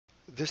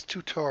This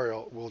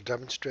tutorial will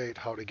demonstrate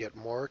how to get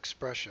more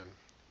expression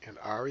in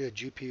Aria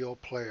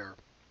GPO player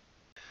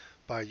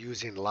by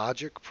using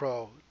Logic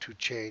Pro to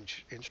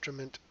change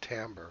instrument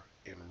timbre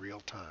in real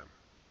time.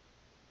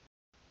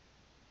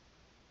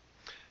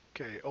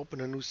 Okay,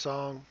 open a new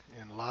song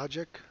in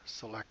Logic,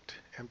 select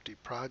Empty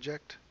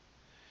Project,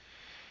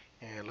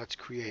 and let's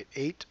create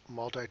 8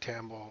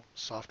 multi-timbre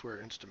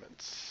software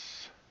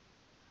instruments.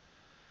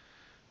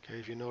 Okay,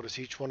 if you notice,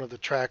 each one of the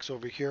tracks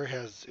over here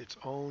has its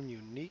own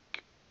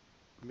unique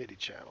MIDI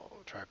channel.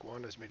 Track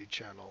 1 is MIDI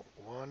channel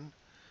 1,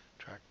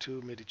 track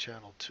 2 MIDI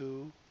channel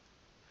 2,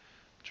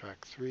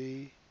 track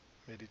 3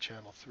 MIDI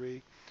channel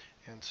 3,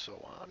 and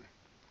so on.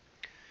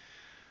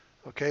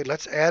 Okay,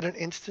 let's add an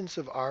instance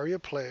of Aria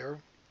player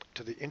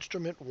to the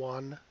instrument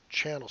 1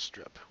 channel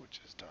strip,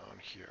 which is down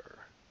here.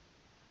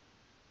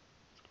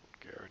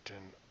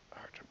 Garriton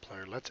Aria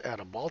player. Let's add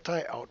a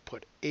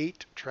multi-output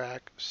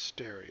 8-track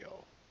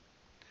stereo.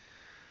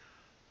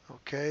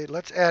 Okay,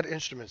 let's add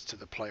instruments to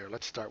the player.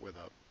 Let's start with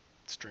a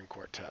string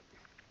quartet.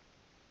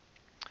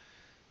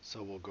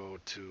 So we'll go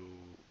to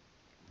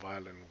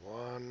violin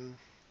 1,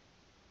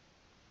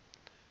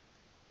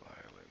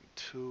 violin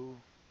 2,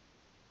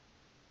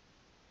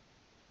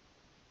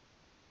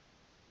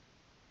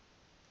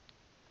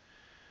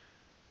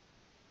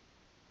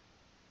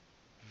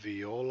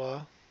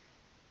 viola,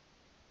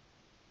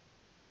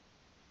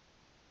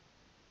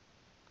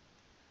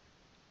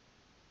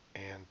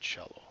 and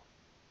cello.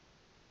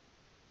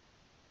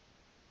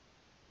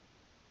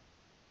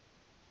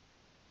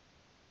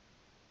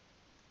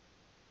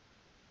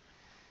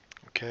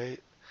 Okay,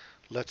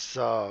 let's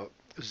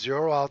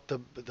zero out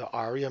the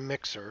Aria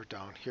mixer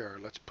down here.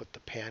 Let's put the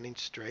panning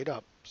straight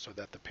up so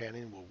that the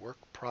panning will work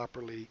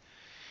properly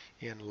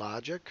in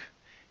Logic.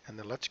 And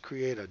then let's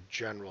create a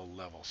general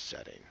level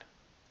setting.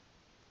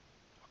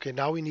 Okay,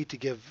 now we need to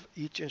give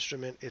each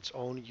instrument its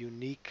own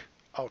unique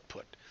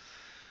output.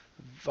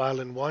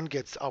 Violin 1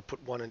 gets output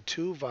 1 and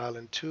 2,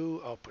 violin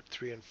 2 output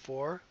 3 and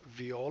 4,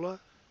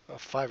 viola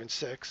 5 and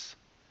 6,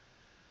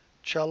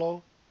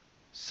 cello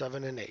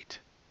 7 and 8.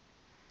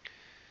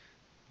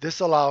 This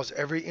allows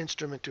every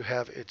instrument to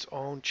have its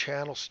own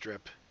channel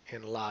strip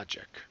in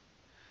Logic.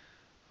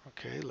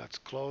 Okay, let's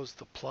close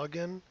the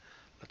plugin.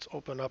 Let's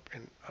open up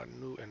a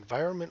new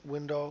environment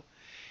window,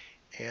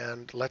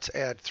 and let's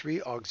add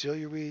 3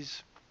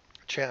 auxiliaries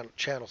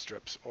channel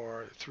strips,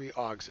 or 3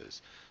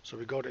 auxes. So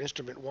we go to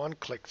instrument 1,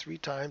 click 3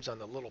 times on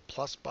the little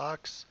plus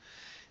box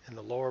in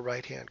the lower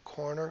right hand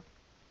corner,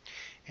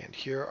 and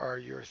here are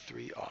your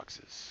 3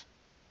 auxes.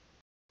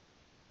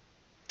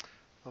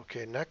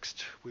 Okay,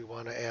 next we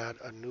want to add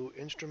a new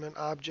instrument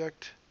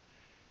object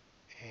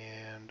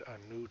and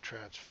a new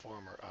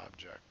transformer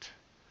object.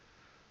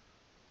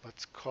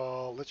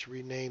 Let's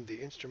rename the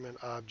instrument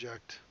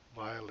object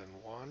violin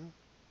 1.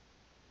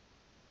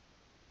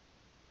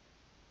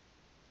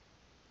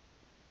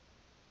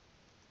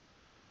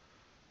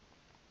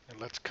 And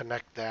let's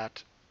connect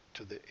that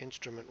to the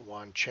instrument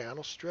 1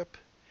 channel strip.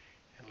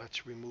 And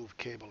let's remove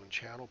cable and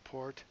channel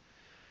port.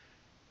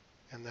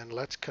 And then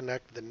let's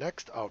connect the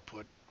next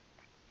output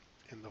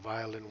in the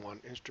violin 1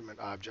 instrument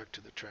object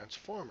to the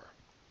transformer.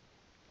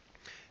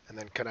 And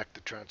then connect the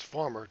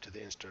transformer to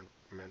the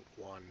instrument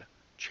 1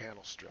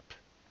 channel strip.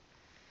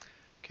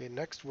 Okay,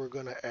 next we're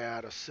going to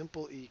add a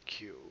simple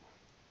EQ.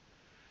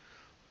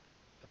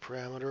 The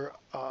parameter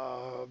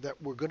that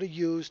we're going to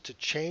use to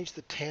change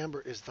the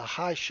timbre is the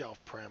high shelf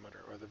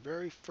parameter, or the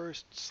very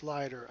first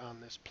slider on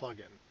this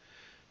plugin.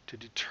 To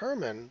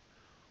determine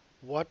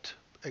what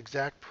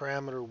exact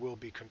parameter will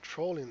be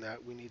controlling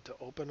that, we need to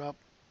open up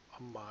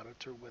a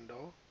monitor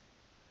window,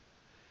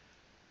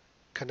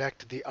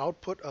 connect the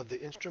output of the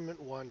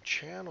instrument 1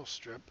 channel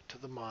strip to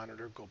the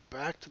monitor, go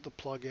back to the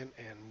plugin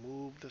and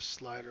move the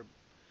slider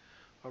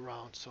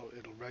around so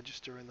it'll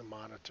register in the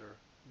monitor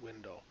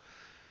window.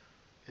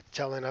 It's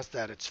telling us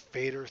that it's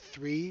fader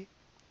 3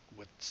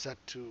 with set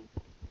to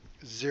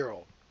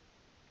 0.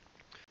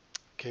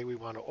 Okay, we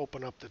want to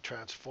open up the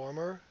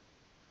transformer,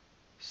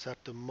 set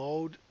the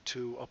mode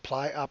to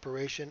apply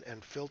operation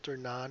and filter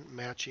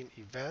non-matching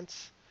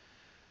events,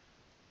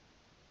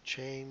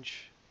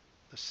 change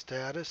the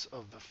status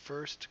of the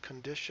first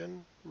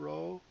condition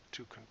row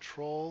to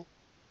control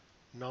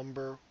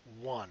number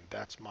 1.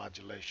 That's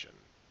modulation.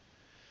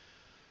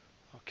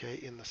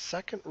 Okay, in the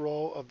second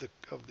row of the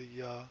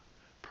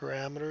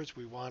parameters,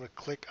 we want to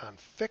click on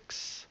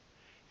Fix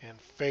and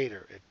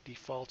Fader. It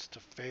defaults to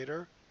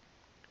fader.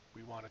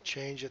 We want to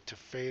change it to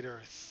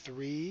fader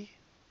 3,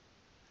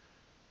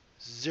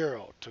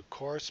 0 to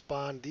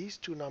correspond. These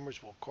two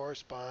numbers will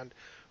correspond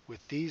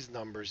with these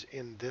numbers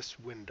in this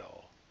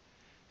window,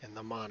 in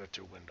the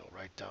monitor window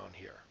right down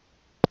here.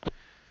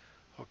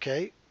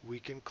 Okay, we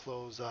can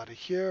close out of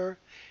here.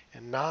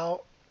 And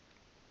now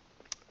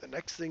the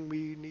next thing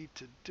we need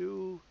to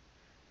do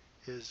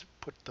is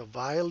put the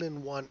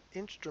violin 1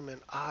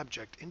 instrument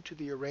object into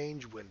the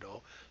arrange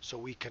window so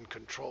we can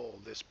control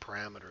this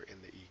parameter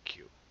in the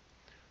EQ.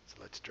 So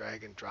let's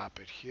drag and drop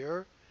it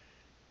here.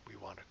 We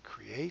want to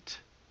create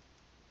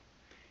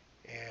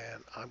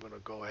And I'm going to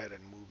go ahead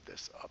and move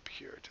this up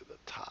here to the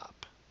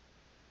top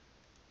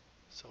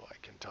so I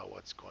can tell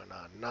what's going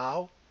on.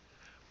 Now,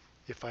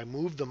 if I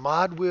move the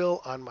mod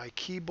wheel on my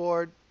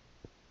keyboard,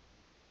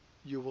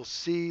 you will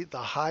see the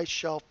high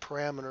shelf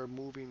parameter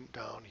moving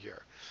down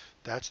here.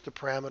 That's the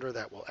parameter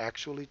that will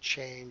actually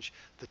change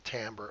the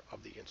timbre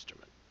of the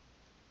instrument.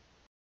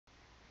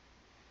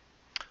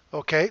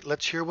 Okay,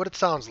 let's hear what it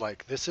sounds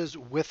like. This is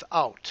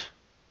without.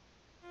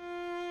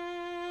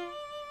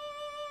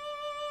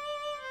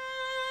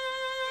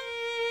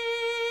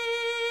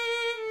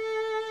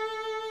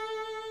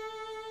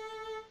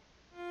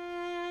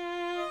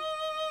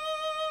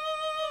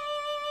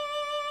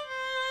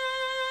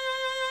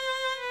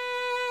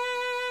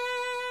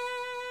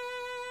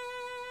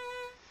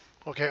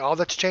 Okay, all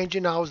that's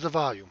changing now is the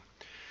volume,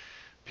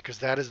 because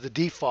that is the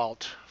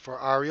default for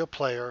Aria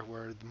Player,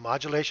 where the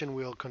modulation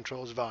wheel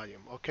controls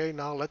volume. Okay,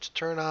 now let's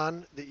turn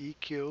on the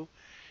EQ,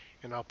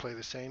 and I'll play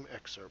the same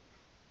excerpt.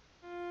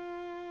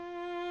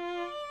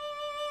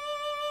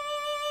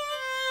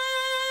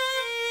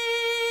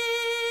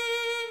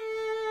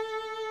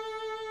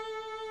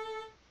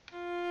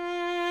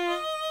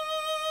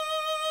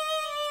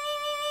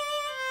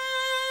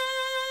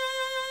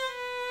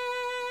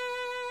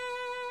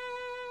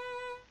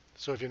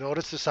 So if you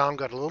notice, the sound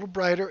got a little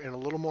brighter and a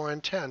little more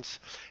intense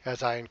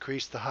as I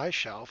increased the high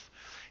shelf,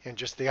 and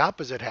just the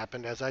opposite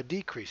happened as I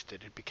decreased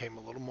it. It became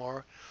a little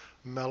more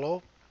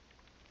mellow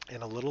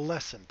and a little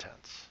less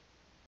intense.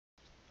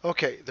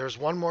 Okay, there's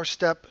one more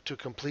step to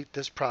complete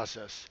this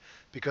process.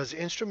 Because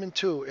instrument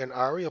 2 in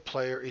Aria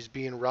Player is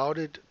being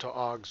routed to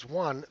aux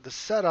 1, the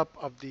setup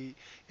of the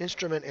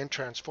instrument and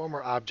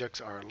transformer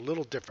objects are a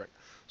little different.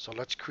 So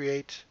let's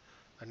create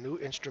a new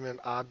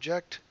instrument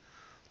object.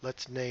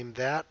 Let's name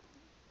that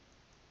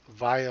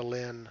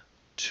Violin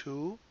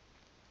 2.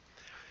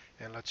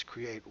 And let's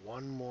create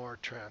one more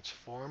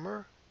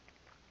transformer.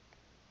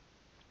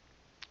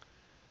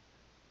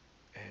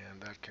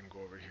 And that can go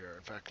over here.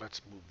 In fact,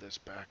 let's move this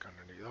back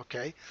underneath.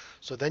 Okay,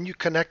 so then you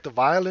connect the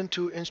Violin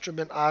 2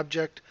 instrument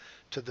object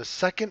to the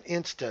second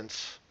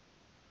instance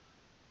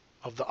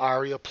of the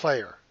Aria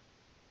player.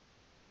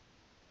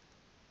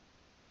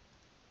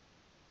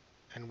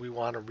 And we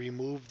want to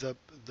remove the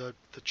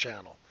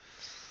channel.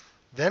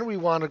 Then we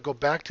want to go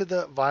back to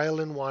the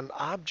Violin 1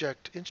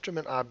 object,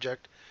 instrument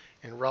object,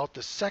 and route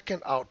the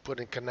second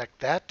output and connect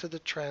that to the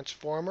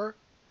transformer,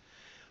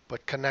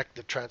 but connect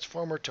the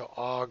transformer to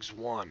aux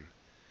 1.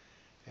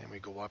 And we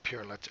go up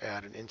here, let's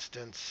add an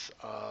instance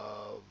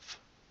of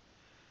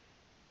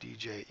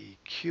DJ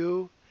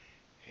EQ,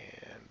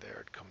 and there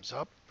it comes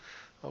up.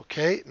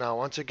 Okay, now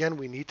once again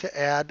we need to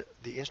add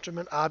the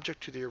instrument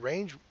object to the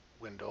arrange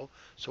window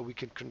so we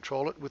can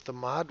control it with the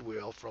mod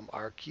wheel from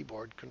our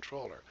keyboard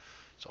controller.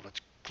 So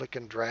let's click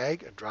and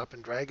drag, and drop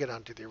and drag it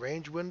onto the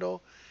arrange window.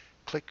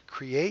 Click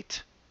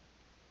create.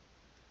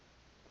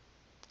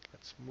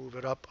 Let's move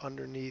it up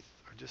underneath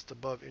or just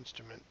above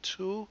instrument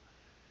 2.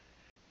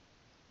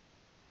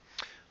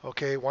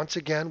 Okay, once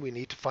again, we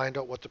need to find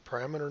out what the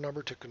parameter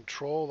number to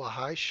control the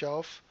high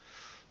shelf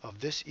of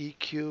this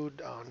EQ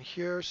down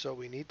here. So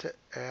we need to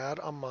add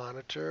a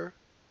monitor.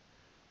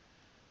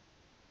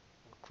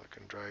 We'll click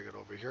and drag it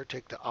over here.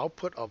 Take the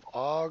output of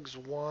aux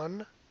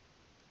 1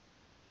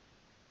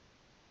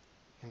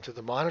 into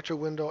the monitor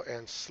window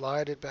and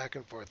slide it back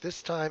and forth.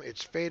 This time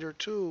it's fader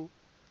to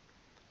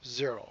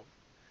 0.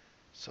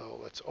 So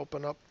let's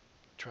open up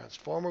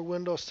transformer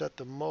window, set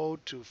the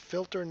mode to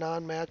filter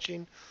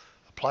non-matching.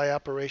 Apply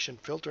operation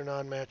filter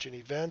non-matching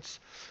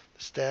events.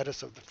 The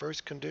status of the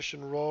first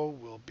condition row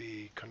will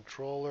be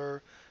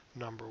controller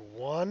number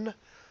 1. The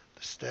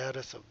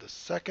status of the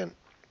second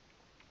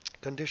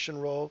condition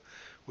row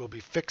will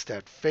be fixed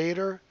at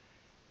fader.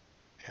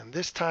 And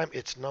this time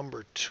it's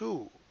number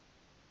 2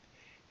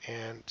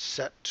 and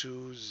set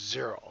to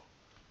 0.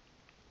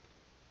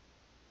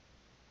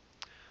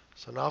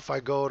 So now if I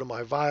go to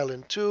my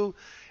Violin 2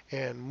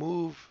 and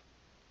move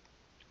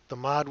the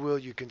mod wheel,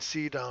 you can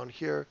see down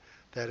here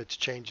that it's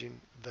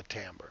changing the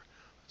timbre.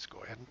 Let's go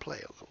ahead and play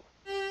a little.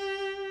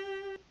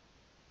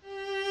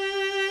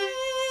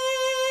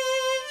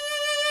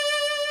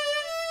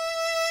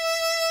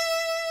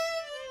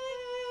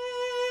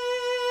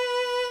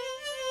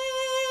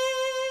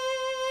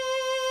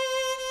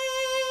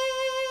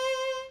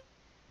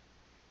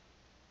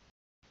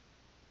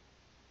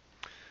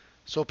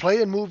 So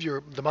play and move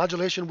the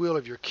modulation wheel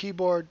of your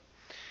keyboard.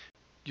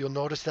 You'll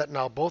notice that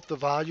now both the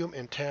volume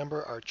and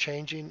timbre are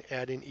changing,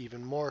 adding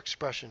even more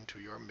expression to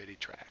your MIDI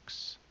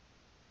tracks.